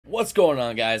What's going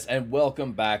on, guys, and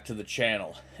welcome back to the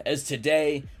channel, as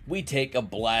today we take a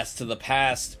blast to the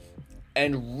past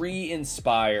and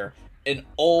re-inspire an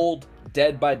old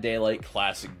Dead by Daylight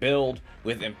classic build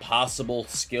with impossible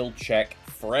skill check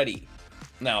Freddy.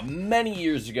 Now, many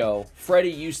years ago,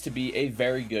 Freddy used to be a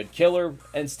very good killer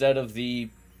instead of the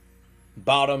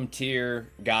bottom tier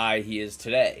guy he is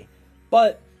today,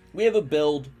 but we have a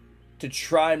build to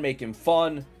try and make him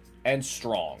fun and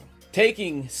strong,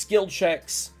 taking skill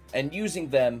checks and using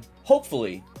them,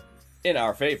 hopefully, in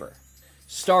our favor.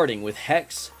 Starting with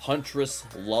Hex, Huntress,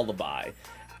 Lullaby,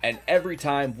 and every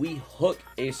time we hook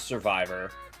a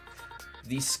survivor,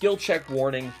 the skill check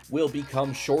warning will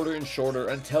become shorter and shorter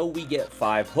until we get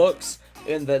 5 hooks,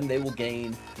 and then they will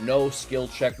gain no skill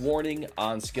check warning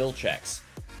on skill checks.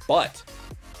 But,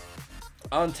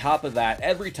 on top of that,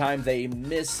 every time they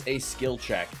miss a skill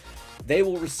check, they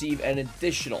will receive an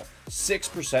additional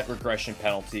 6% regression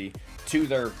penalty to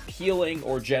their healing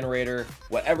or generator,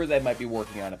 whatever they might be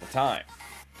working on at the time.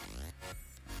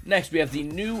 Next, we have the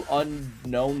new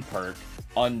unknown perk,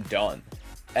 Undone.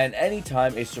 And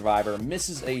anytime a survivor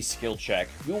misses a skill check,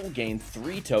 we will gain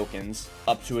 3 tokens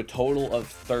up to a total of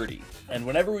 30. And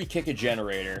whenever we kick a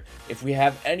generator, if we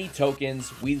have any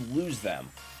tokens, we lose them.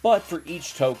 But for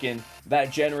each token,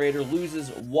 that generator loses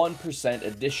 1%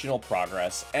 additional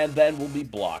progress and then will be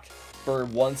blocked for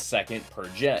 1 second per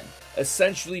gen,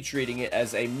 essentially treating it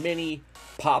as a mini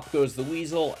Pop Goes the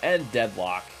Weasel and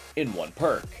Deadlock in one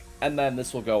perk. And then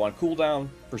this will go on cooldown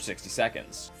for 60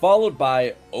 seconds. Followed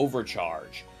by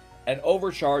Overcharge. And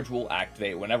Overcharge will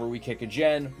activate whenever we kick a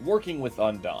gen, working with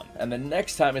Undone. And the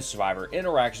next time a survivor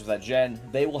interacts with that gen,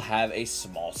 they will have a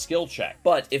small skill check.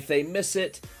 But if they miss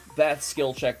it, that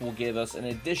skill check will give us an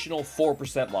additional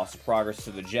 4% loss of progress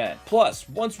to the gen. Plus,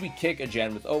 once we kick a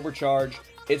gen with Overcharge,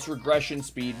 its regression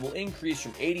speed will increase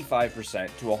from 85%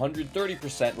 to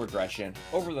 130% regression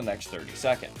over the next 30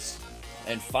 seconds.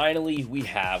 And finally, we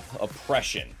have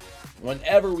Oppression.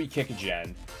 Whenever we kick a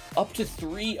gen, up to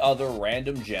 3 other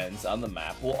random gens on the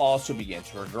map will also begin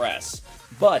to regress.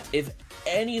 But if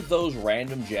any of those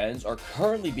random gens are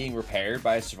currently being repaired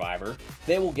by a survivor,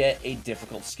 they will get a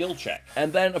difficult skill check.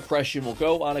 And then Oppression will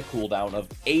go on a cooldown of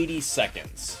 80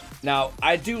 seconds. Now,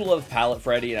 I do love Palette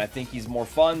Freddy, and I think he's more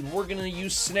fun. We're going to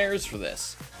use snares for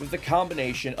this, with the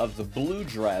combination of the blue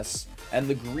dress and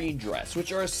the green dress,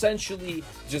 which are essentially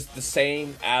just the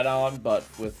same add-on, but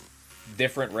with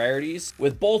different rarities.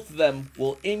 With both of them,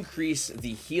 will increase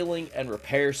the healing and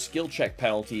repair skill check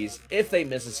penalties if they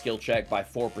miss a skill check by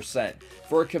 4%,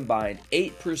 for a combined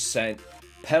 8%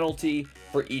 penalty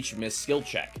for each missed skill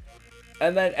check.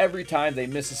 And then every time they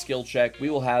miss a skill check,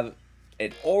 we will have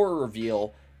an aura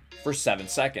reveal for 7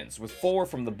 seconds, with 4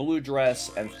 from the blue dress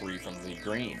and 3 from the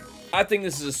green. I think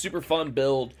this is a super fun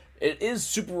build. It is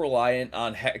super reliant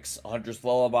on Hex, Huntress,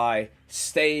 Lullaby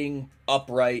staying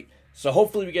upright, so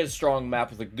hopefully we get a strong map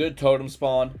with a good totem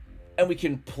spawn, and we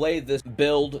can play this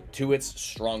build to its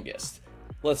strongest.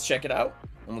 Let's check it out,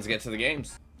 and let's get to the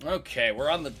games. Okay, we're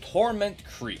on the Torment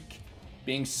Creek,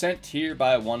 being sent here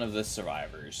by one of the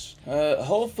survivors.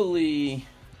 Hopefully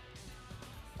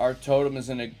our totem is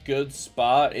in a good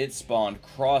spot. It spawned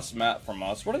cross map from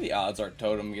us. What are the odds our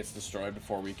totem gets destroyed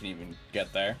before we can even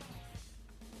get there?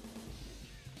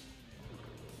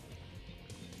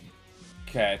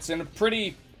 Okay, it's in a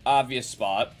pretty obvious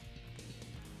spot.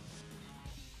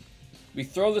 We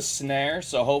throw the snare,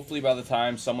 so hopefully by the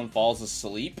time someone falls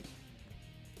asleep,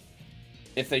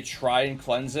 if they try and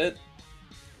cleanse it,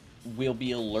 we'll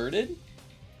be alerted.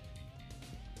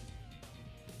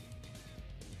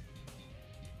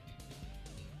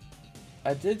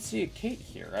 I did see a Kate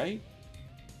here, right?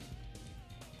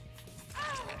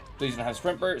 Please don't have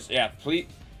sprint burst. Yeah, please.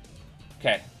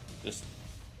 Okay, just.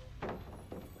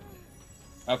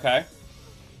 Okay.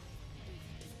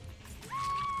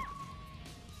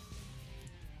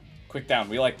 Quick down,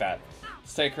 we like that.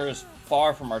 Let's take her as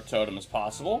far from our totem as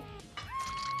possible.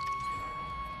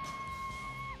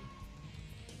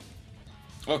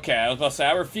 Okay, I was about to say,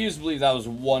 I refuse to believe that was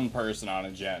one person on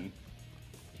a gen.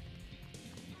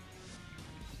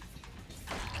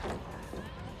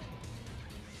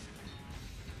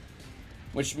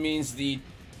 Which means the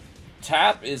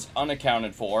tap is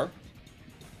unaccounted for.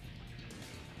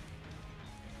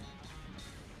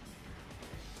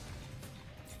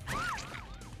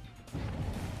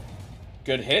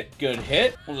 Good hit, good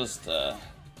hit. We'll just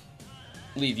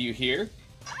leave you here.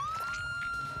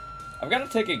 I've got to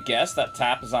take a guess that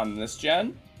tap is on this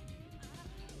gen.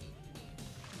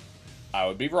 I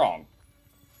would be wrong.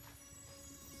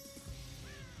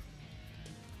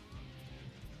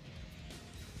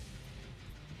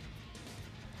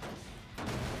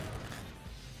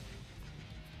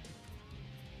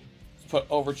 put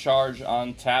overcharge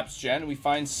on Tap's gen. We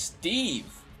find Steve.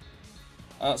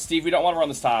 Steve, we don't want to run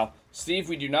this tile. Steve,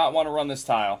 we do not want to run this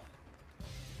tile.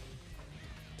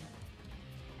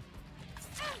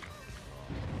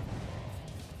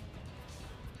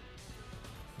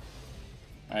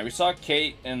 Alright, we saw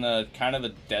Kate in the kind of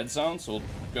the dead zone, so we'll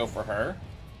go for her.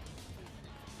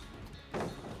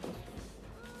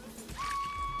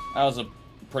 That was a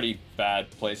pretty bad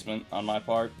placement on my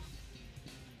part.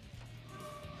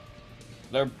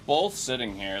 They're both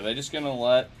sitting here. Are they just gonna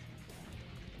let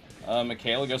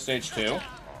Michaela go stage 2?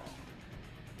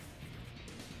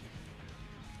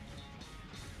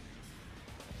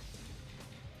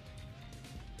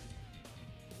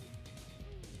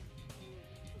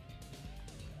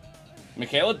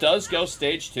 Michaela does go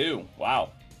stage 2.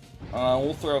 Wow.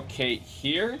 We'll throw Kate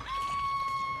here.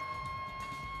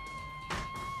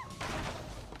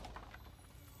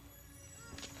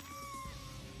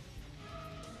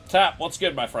 Tap, what's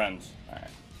good, my friend? Alright.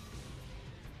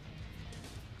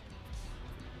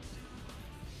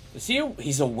 Is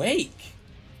he's awake?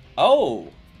 Oh.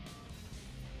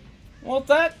 Well,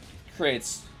 that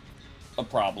creates a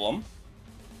problem.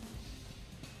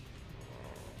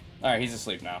 Alright, he's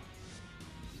asleep now.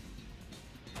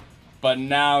 But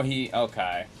now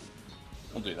okay.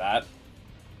 We'll do that.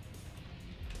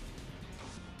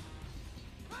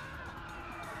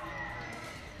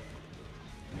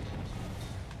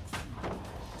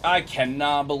 I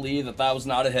cannot believe that that was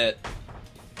not a hit.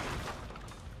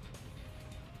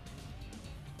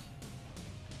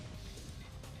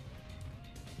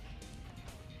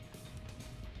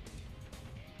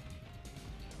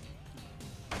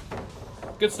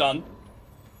 Good stun.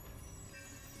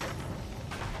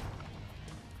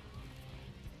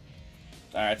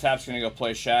 Alright, Tap's gonna go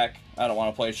play Shaq. I don't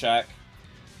want to play Shaq.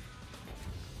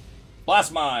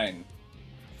 Blast Mine!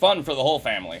 Fun for the whole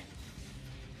family.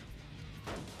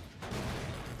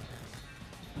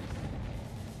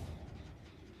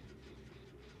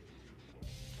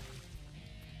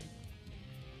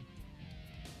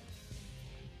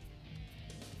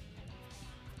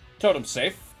 Totem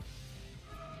safe.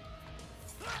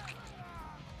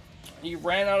 You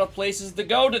ran out of places to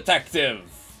go, detective!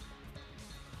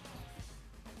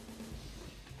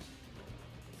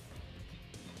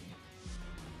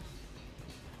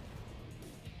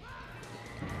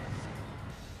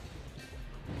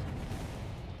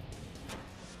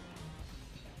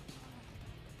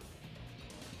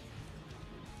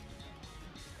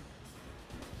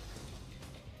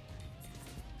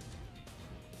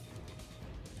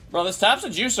 Bro, this Tap's a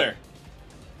juicer.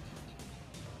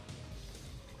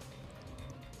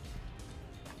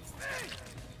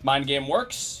 Mind game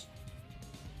works.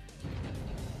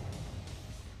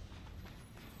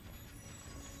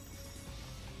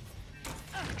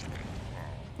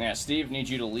 Yeah, Steve, need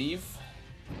you to leave.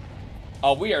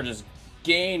 Oh, we are just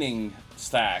gaining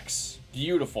stacks.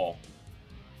 Beautiful.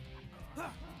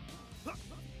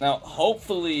 Now,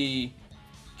 hopefully,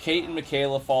 Kate and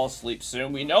Michaela fall asleep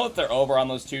soon. We know that they're over on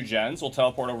those 2 gens. We'll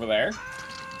teleport over there.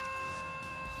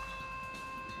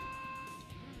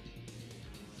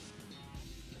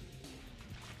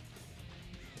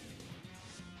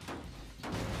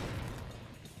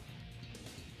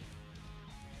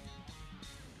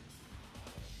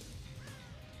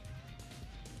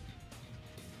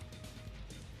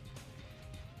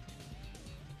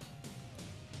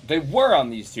 They were on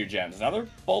these 2 gens. Now they're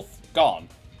both gone.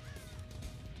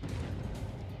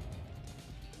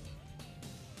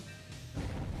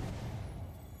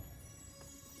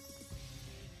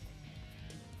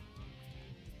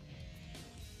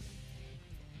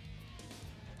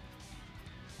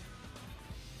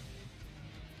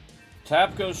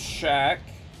 Tap goes Shaq.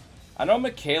 I know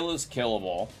Michaela's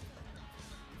killable.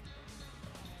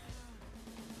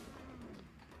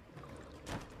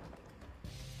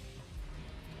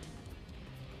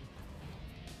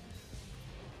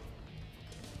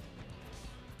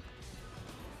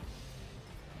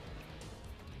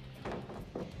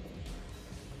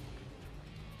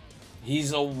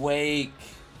 He's awake.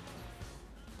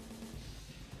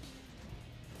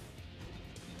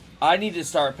 I need to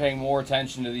start paying more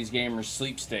attention to these gamers'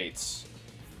 sleep states.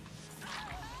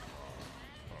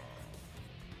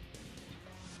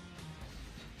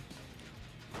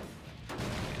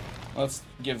 Let's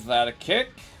give that a kick.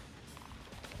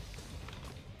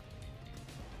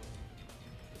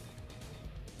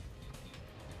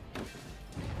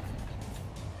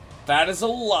 That is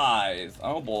alive.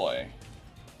 Oh boy.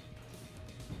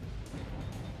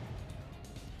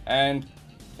 And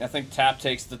I think Tap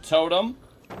takes the totem,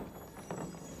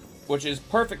 which is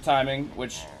perfect timing,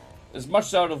 which, as much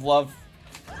as I would have loved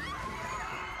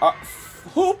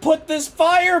Who put this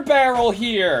fire barrel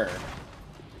here?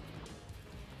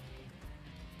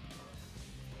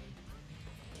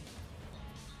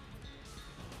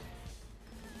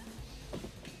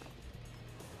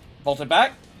 Vault it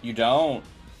back? You don't.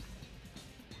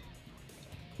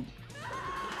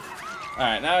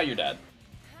 Alright, now you're dead.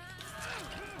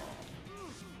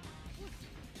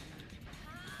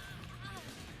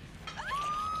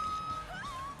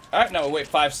 Alright, now we wait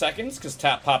 5 seconds, because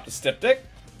Tap popped a styptic.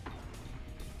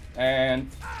 And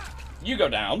you go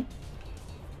down.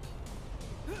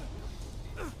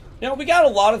 You know, we got a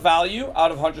lot of value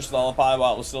out of Huntress Lullaby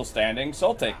while it was still standing, so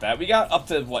I'll take that. We got up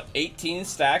to, what, 18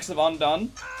 stacks of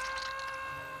Undone?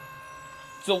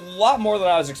 It's a lot more than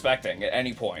I was expecting at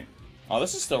any point. Oh,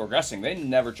 this is still regressing. They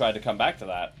never tried to come back to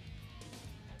that.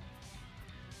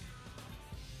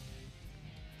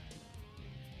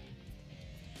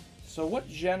 So what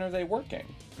gen are they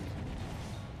working?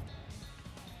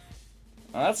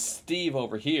 Oh, that's Steve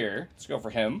over here. Let's go for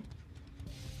him.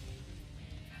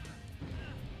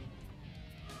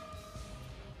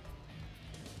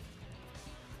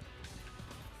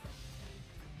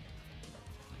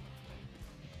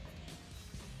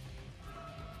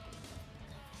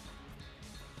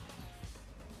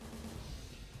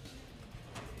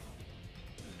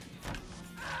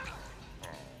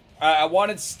 I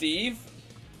wanted Steve.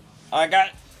 I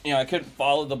couldn't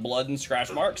follow the blood and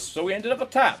scratch marks, so we ended up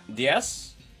with Tap.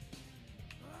 DS?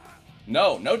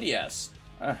 No DS.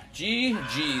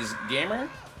 GG's, gamer.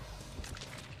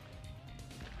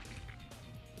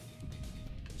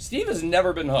 Steve has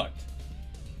never been hooked.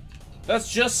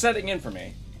 That's just setting in for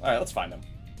me. Alright, let's find him.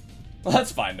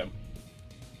 Let's find him.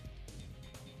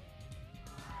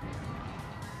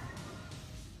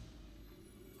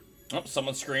 Oh,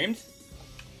 someone screamed.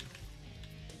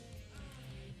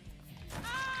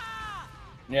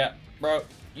 Yeah, bro,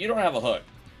 you don't have a hook.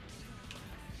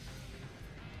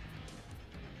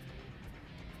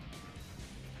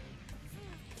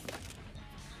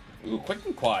 Ooh, quick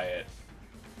and quiet.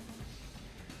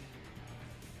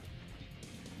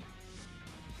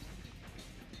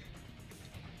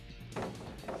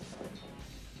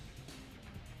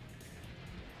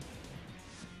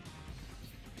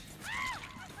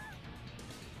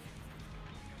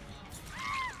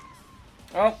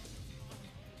 Oh.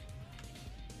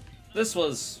 This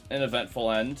was an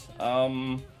eventful end.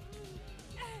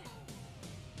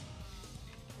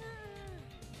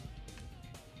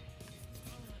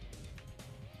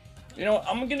 You know,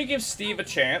 I'm gonna give Steve a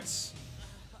chance.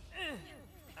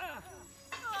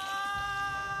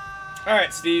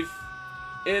 Alright, Steve.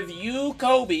 If you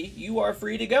Kobe, you are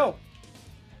free to go.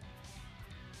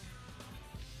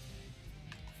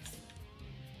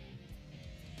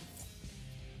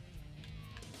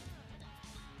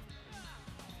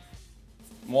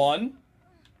 One.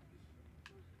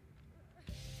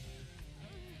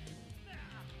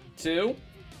 2.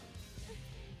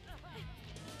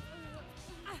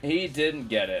 He didn't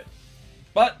get it.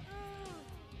 But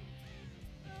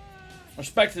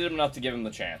respected him enough to give him the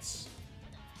chance.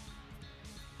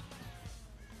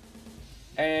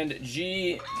 And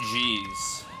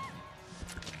GG's.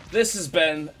 This has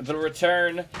been the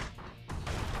return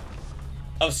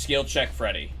of Skill Check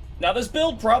Freddy. Now, this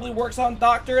build probably works on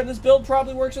Doctor, and this build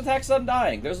probably works with Hex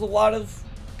Undying. There's a lot of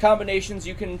combinations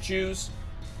you can choose.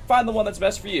 Find the one that's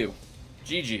best for you.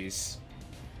 GG's.